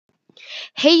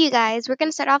Hey, you guys, we're going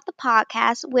to start off the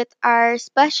podcast with our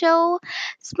special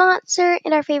sponsor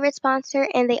and our favorite sponsor,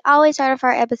 and they always start off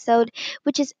our episode,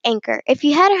 which is Anchor. If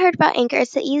you hadn't heard about Anchor,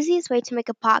 it's the easiest way to make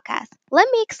a podcast. Let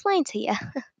me explain to you.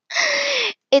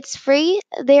 It's free.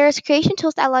 There's creation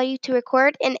tools that allow you to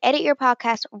record and edit your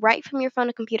podcast right from your phone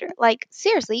or computer. Like,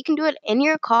 seriously, you can do it in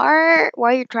your car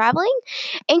while you're traveling.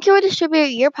 Anchor will distribute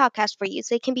your podcast for you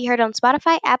so it can be heard on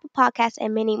Spotify, Apple Podcasts,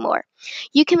 and many more.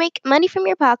 You can make money from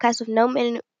your podcast with no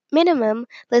minimum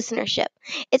listenership.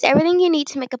 It's everything you need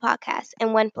to make a podcast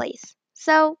in one place.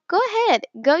 So go ahead,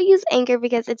 go use Anchor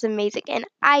because it's amazing. And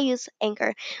I use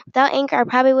Anchor. Without Anchor, I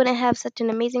probably wouldn't have such an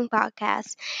amazing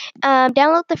podcast.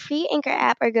 Download the free Anchor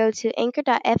app or go to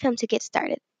anchor.fm to get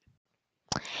started.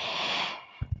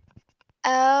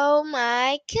 Oh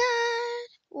my god.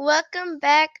 Welcome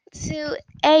back to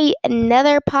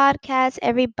another podcast,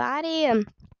 everybody.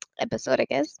 Episode, I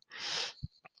guess.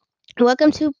 Welcome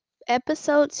to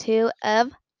episode 2 of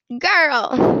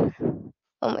Girl.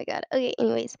 Oh my god. Okay,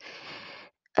 anyways.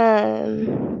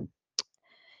 I'm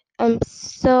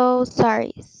so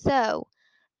sorry.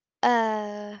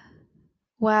 Uh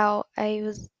wow,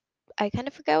 I kind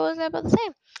of forgot what I was about to say.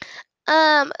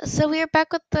 So we are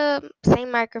back with the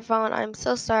same microphone. I'm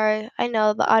so sorry. I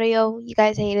know the audio you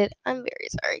guys hate it. I'm very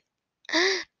sorry.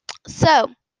 So,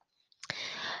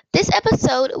 this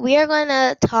episode we are going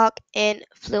to talk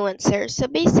influencers. So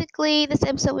basically, this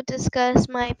episode would discuss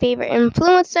my favorite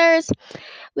influencers.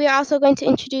 We are also going to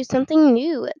introduce something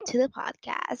new to the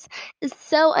podcast.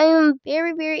 So, I am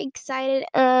very very excited.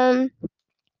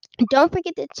 Don't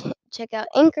forget to check out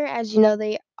Anchor. As you know,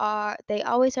 they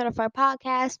always start off our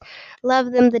podcast.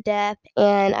 Love them to death,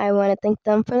 and I want to thank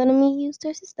them for letting me use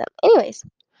their system. Anyways,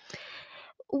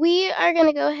 we are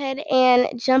gonna go ahead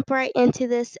and jump right into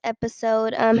this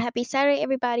episode. Happy Saturday,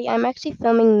 everybody! I'm actually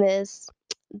filming this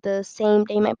the same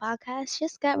day my podcast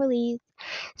just got released.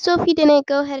 So if you didn't,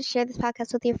 go ahead and share this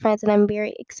podcast with your friends, and I'm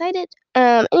very excited.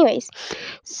 Anyways,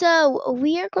 so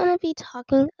we are going to be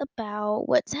talking about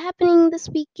what's happening this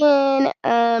weekend.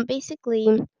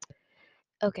 Basically,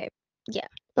 okay, yeah,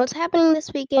 what's happening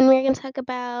this weekend? We're going to talk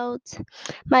about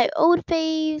my old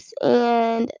faves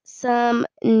and some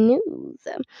news.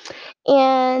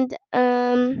 And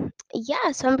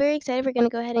yeah, so I'm very excited. We're going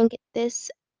to go ahead and get this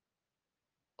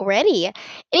ready.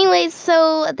 Anyways,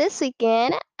 so this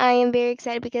weekend I am very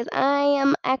excited because I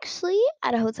am actually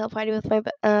at a hotel party with my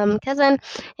cousin.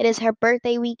 It is her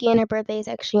birthday weekend. Her birthday is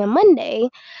actually on Monday,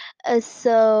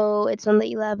 so it's on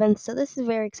the 11th. So this is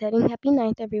very exciting. Happy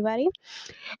 9th, everybody.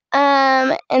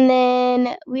 And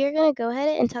then we are gonna go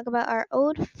ahead and talk about our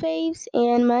old faves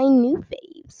and my new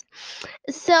faves.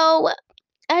 So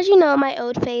as you know, my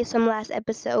old fave from last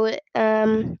episode,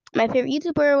 my favorite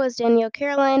YouTuber was Danielle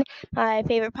Caroline. My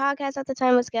favorite podcast at the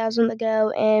time was Gals on the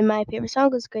Go, and my favorite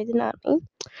song was Grey's Anatomy.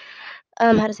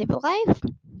 How to Save a Life.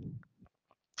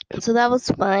 So that was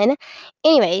fun.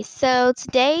 Anyway, so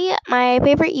today my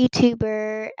favorite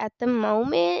YouTuber at the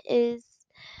moment is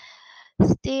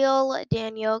still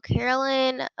Danielle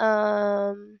Caroline.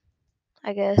 I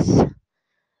guess.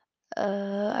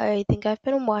 I think I've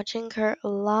been watching her a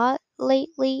lot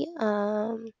lately.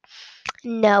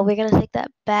 No, we're gonna take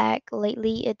that back.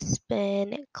 Lately, it's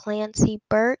been Clancy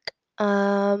Burke.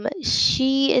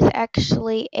 She is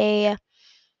actually a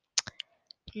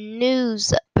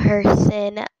news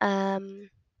person.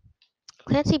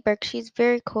 Clancy Burke, she's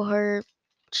very cool. Her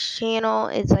channel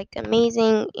is like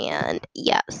amazing, and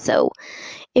yeah. So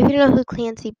if you don't know who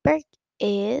Clancy Burke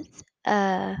is,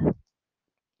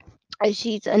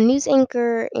 she's a news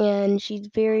anchor, and she's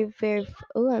very, very.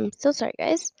 Oh, I'm so sorry,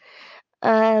 guys.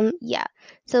 Yeah.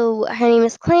 So her name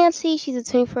is Clancy. She's a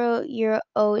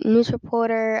 24-year-old news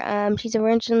reporter. She's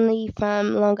originally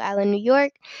from Long Island, New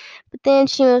York, but then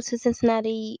she moved to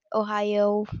Cincinnati,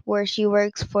 Ohio, where she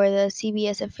works for the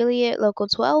CBS affiliate Local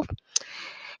 12.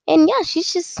 And yeah,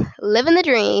 she's just living the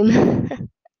dream.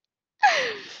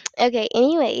 Okay,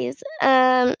 anyways,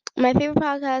 my favorite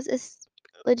podcast is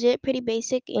legit pretty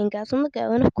basic and Guys on the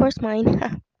Go, and of course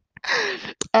mine.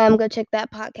 Go check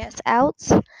that podcast out.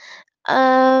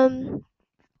 Um,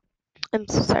 I'm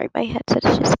so sorry, my headset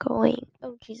is just going.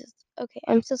 Oh Jesus. Okay,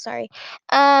 I'm so sorry.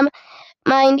 Um,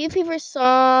 my new favorite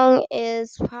song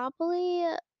is probably.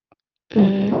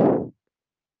 Mm,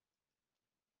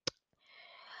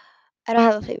 I don't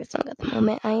have a favorite song at the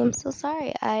moment. I am so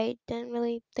sorry. I didn't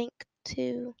really think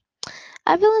to.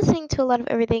 I've been listening to a lot of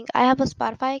everything. I have a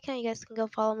Spotify account. You guys can go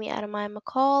follow me at my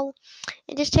McCall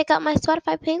and just check out my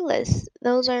Spotify playlist.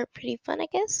 Those are pretty fun, I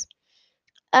guess.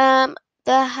 The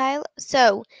high.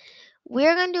 So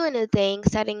we're gonna do a new thing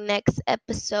starting next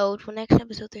episode. Well, next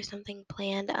episode there's something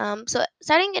planned. So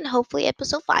starting in hopefully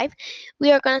episode 5,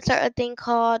 we are gonna start a thing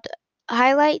called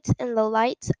highlights and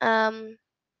lowlights.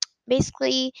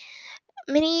 Basically,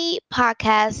 many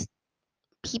podcast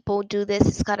people do this.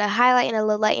 It's called a highlight and a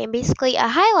lowlight, and basically a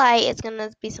highlight is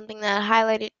gonna be something that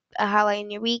highlighted a highlight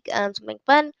in your week, something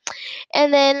fun,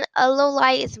 and then a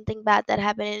lowlight is something bad that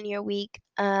happened in your week,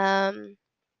 and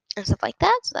stuff like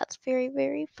that. So that's very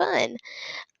very fun.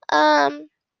 Um,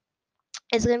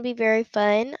 it's gonna be very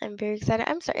fun. I'm very excited.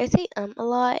 I'm sorry, I say a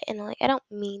lot, and like I don't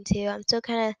mean to. I'm still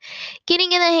kind of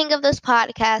getting in the hang of this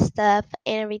podcast stuff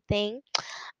and everything.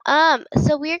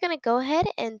 So we're gonna go ahead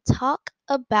and talk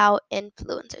about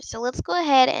influencers. So let's go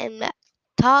ahead and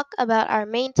talk about our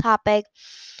main topic,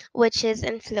 which is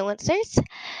influencers.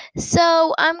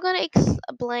 So I'm gonna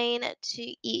explain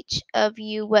to each of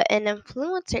you what an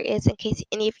influencer is, in case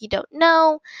any of you don't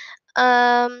know.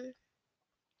 Um,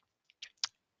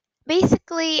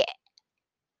 Basically,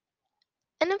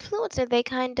 an influencer, they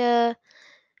kind of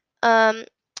um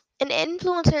an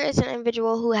influencer is an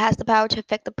individual who has the power to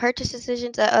affect the purchase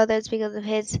decisions of others because of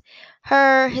his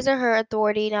or her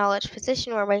authority, knowledge,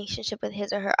 position, or relationship with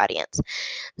his or her audience.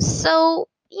 So,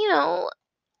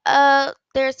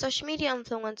 there's social media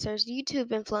influencers, YouTube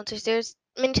influencers, there's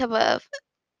many type of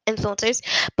influencers,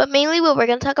 but mainly what we're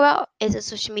going to talk about is a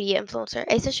social media influencer.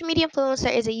 A social media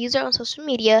influencer is a user on social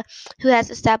media who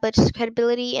has established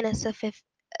credibility in a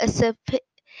specific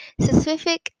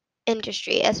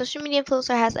industry. A social media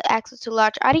influencer has access to a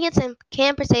large audience and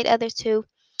can persuade others to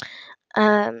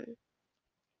um,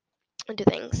 do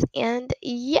things. And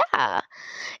yeah,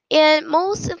 and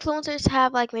most influencers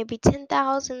have like maybe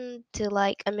 10,000 to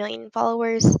like a million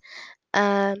followers.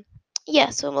 Um, yeah,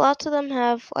 so lots of them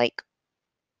have like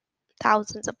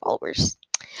thousands of followers.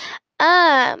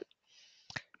 Um,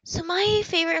 so my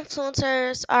favorite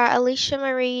influencers are Alicia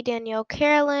Marie, Danielle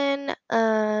Carolyn,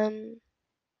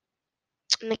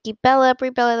 Nikki Bella, Brie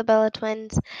Bella, the Bella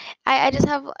twins. I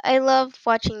love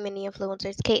watching many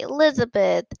influencers, Kate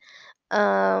Elizabeth,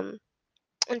 um,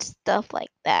 and stuff like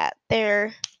that.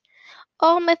 They're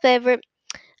all my favorite.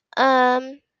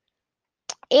 Um,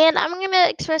 and I'm gonna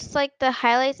express like the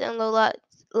highlights and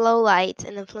lowlights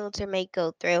an influencer may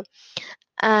go through.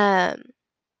 Um,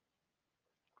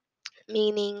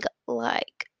 Meaning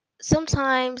like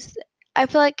sometimes I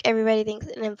feel like everybody thinks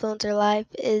an influencer life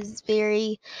is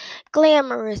very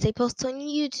glamorous. They post on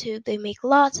YouTube, they make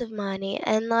lots of money,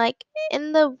 and like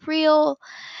in the real,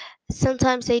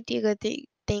 sometimes they do good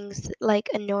things like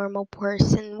a normal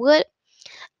person would.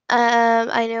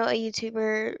 I know a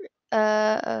YouTuber,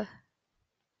 uh,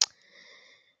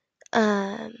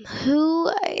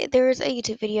 there was a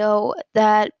YouTube video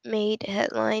that made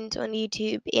headlines on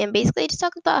YouTube, and basically just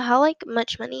talked about how like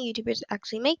much money YouTubers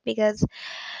actually make, because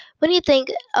when you think,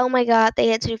 oh my god, they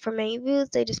had 24 million views,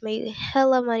 they just made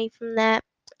hella money from that.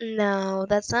 No,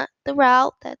 that's not the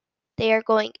route that they are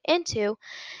going into.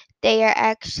 They are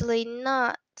actually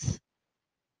not.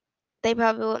 They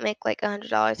probably would make like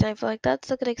 $100, and I feel like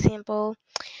that's a good example.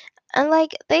 And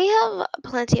like they have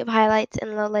plenty of highlights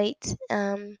and lowlights.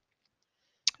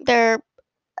 They're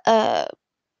uh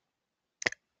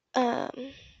um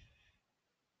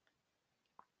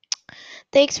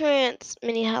they experience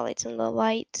many highlights and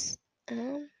lowlights.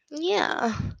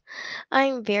 Yeah.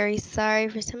 I'm very sorry.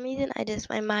 For some reason,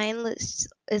 my mind is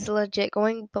legit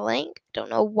going blank. Don't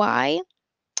know why.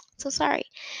 So sorry.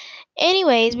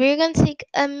 Anyways, we're gonna take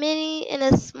a mini and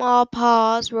a small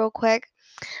pause real quick.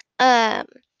 Um,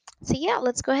 so yeah,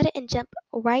 let's go ahead and jump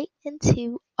right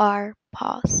into our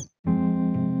pause.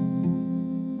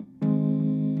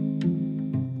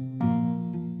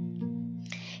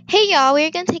 Hey y'all,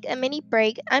 we're gonna take a mini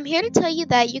break. I'm here to tell you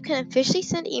that you can officially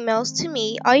send emails to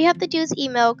me. All you have to do is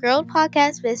email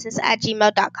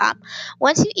girlpodcastbusiness@gmail.com.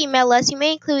 Once you email us, you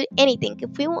may include anything.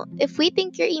 If we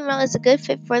think your email is a good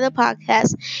fit for the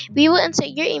podcast, we will insert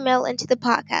your email into the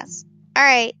podcast.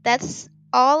 Alright, that's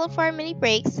all of our mini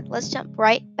breaks. Let's jump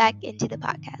right back into the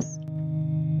podcast.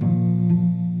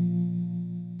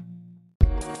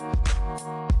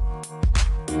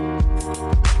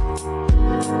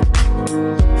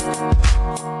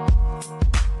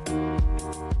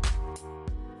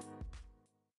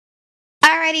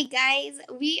 Alrighty, guys,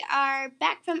 we are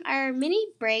back from our mini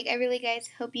break. I really guys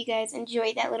hope you guys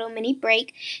enjoyed that little mini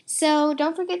break. So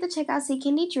don't forget to check out Sea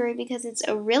Candy Jewelry because it's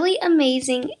a really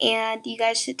amazing, and you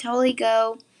guys should totally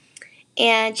go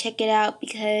and check it out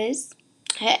because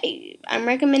hey, I'm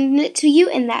recommending it to you,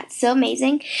 and that's so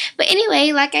amazing. But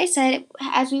anyway, like I said,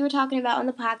 as we were talking about on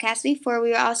the podcast before,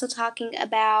 we were also talking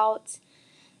about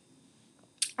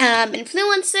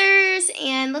influencers,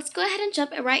 and let's go ahead and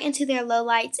jump right into their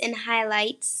lowlights and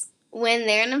highlights when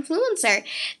they're an influencer,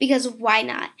 because why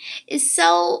not?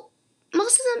 So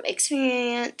most of them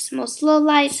experience most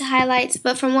lowlights, highlights,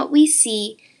 but from what we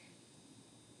see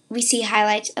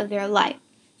highlights of their life.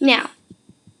 Now,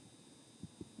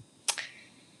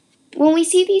 when we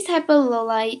see these type of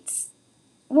lowlights,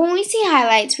 when we see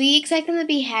highlights, we expect them to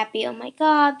be happy. Oh my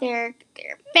God, they're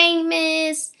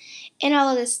famous and all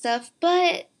of this stuff,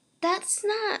 but that's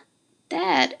not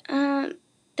that.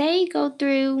 They go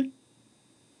through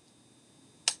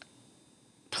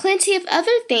plenty of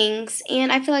other things,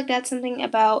 and I feel like that's something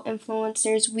about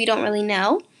influencers we don't really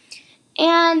know.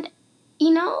 And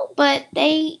but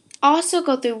they also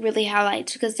go through really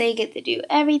highlights because they get to do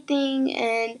everything,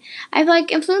 and I feel like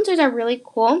influencers are really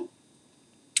cool.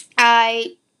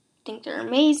 I think they're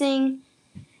amazing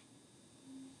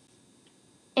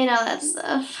and all that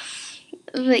stuff.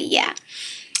 But yeah.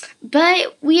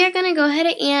 But we are going to go ahead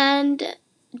and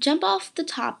jump off the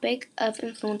topic of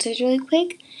influencers really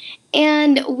quick.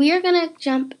 And we are going to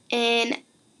jump in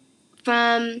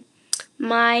from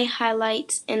my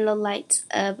highlights and lowlights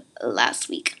of last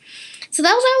week. So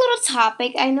that was our little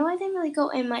topic. I know I didn't really go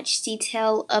in much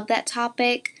detail of that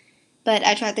topic, but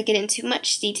I tried to get into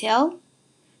much detail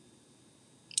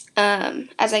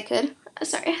as I could.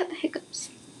 Sorry, I had the hiccups.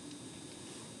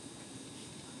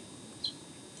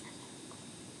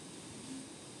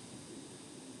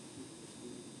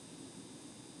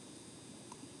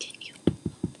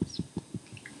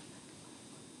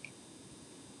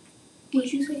 What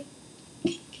did you say?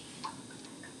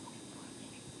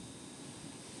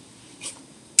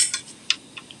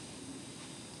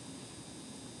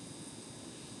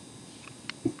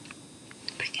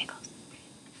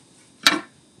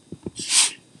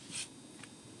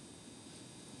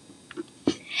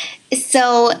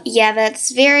 So yeah,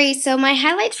 that's very. So my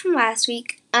highlights from last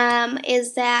week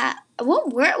is that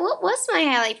what was my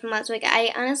highlight from last week?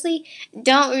 I honestly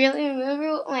don't really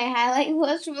remember what my highlight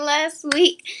was from last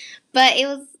week, but it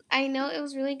was. I know it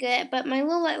was really good. But my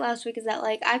little light last week is that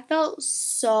like I felt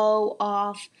so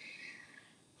off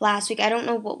last week. I don't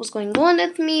know what was going on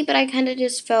with me, but I kind of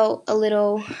just felt a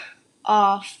little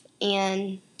off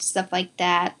and stuff like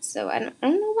that. So I don't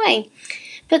know why.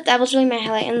 But that was really my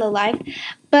highlight in the life.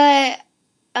 But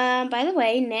by the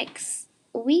way, next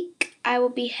week I will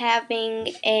be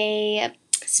having a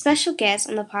special guest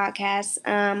on the podcast.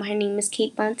 Her name is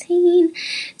Kate Fontaine.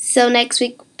 So next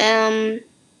week,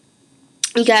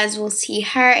 you guys will see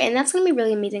her, and that's going to be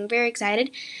really amazing. Very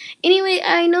excited. Anyway,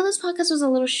 I know this podcast was a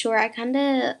little short. I kind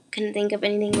of couldn't think of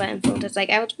anything about influencers. Like,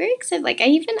 I was very excited. Like,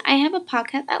 I have a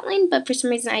podcast outline, but for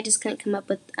some reason I just couldn't come up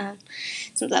with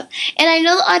some stuff. And I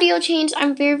know the audio changed.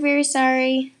 I'm very, very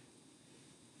sorry.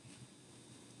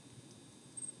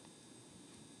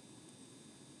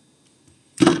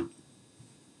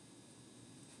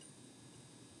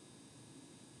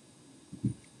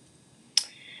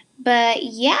 But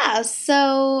yeah,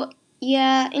 so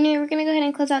yeah, anyway, we're gonna go ahead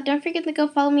and close out. Don't forget to go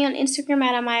follow me on Instagram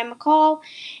at Amaya McCall.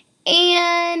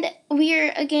 And we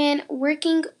are again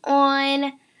working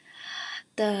on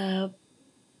the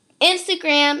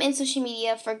Instagram and social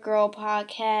media for Girl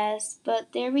Podcast.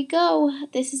 But there we go.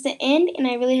 This is the end, and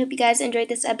I really hope you guys enjoyed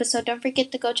this episode. Don't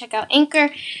forget to go check out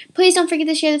Anchor. Please don't forget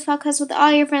to share this podcast with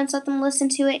all your friends. Let them listen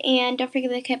to it, and don't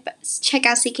forget to check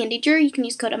out See Candy Drew. You can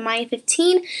use code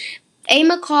AMAYA15.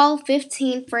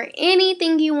 AMACall15 for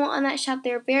anything you want on that shop.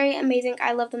 They're very amazing.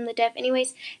 I love them to death.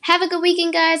 Anyways, have a good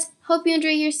weekend, guys. Hope you enjoy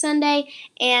your Sunday,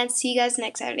 and see you guys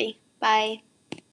next Saturday. Bye.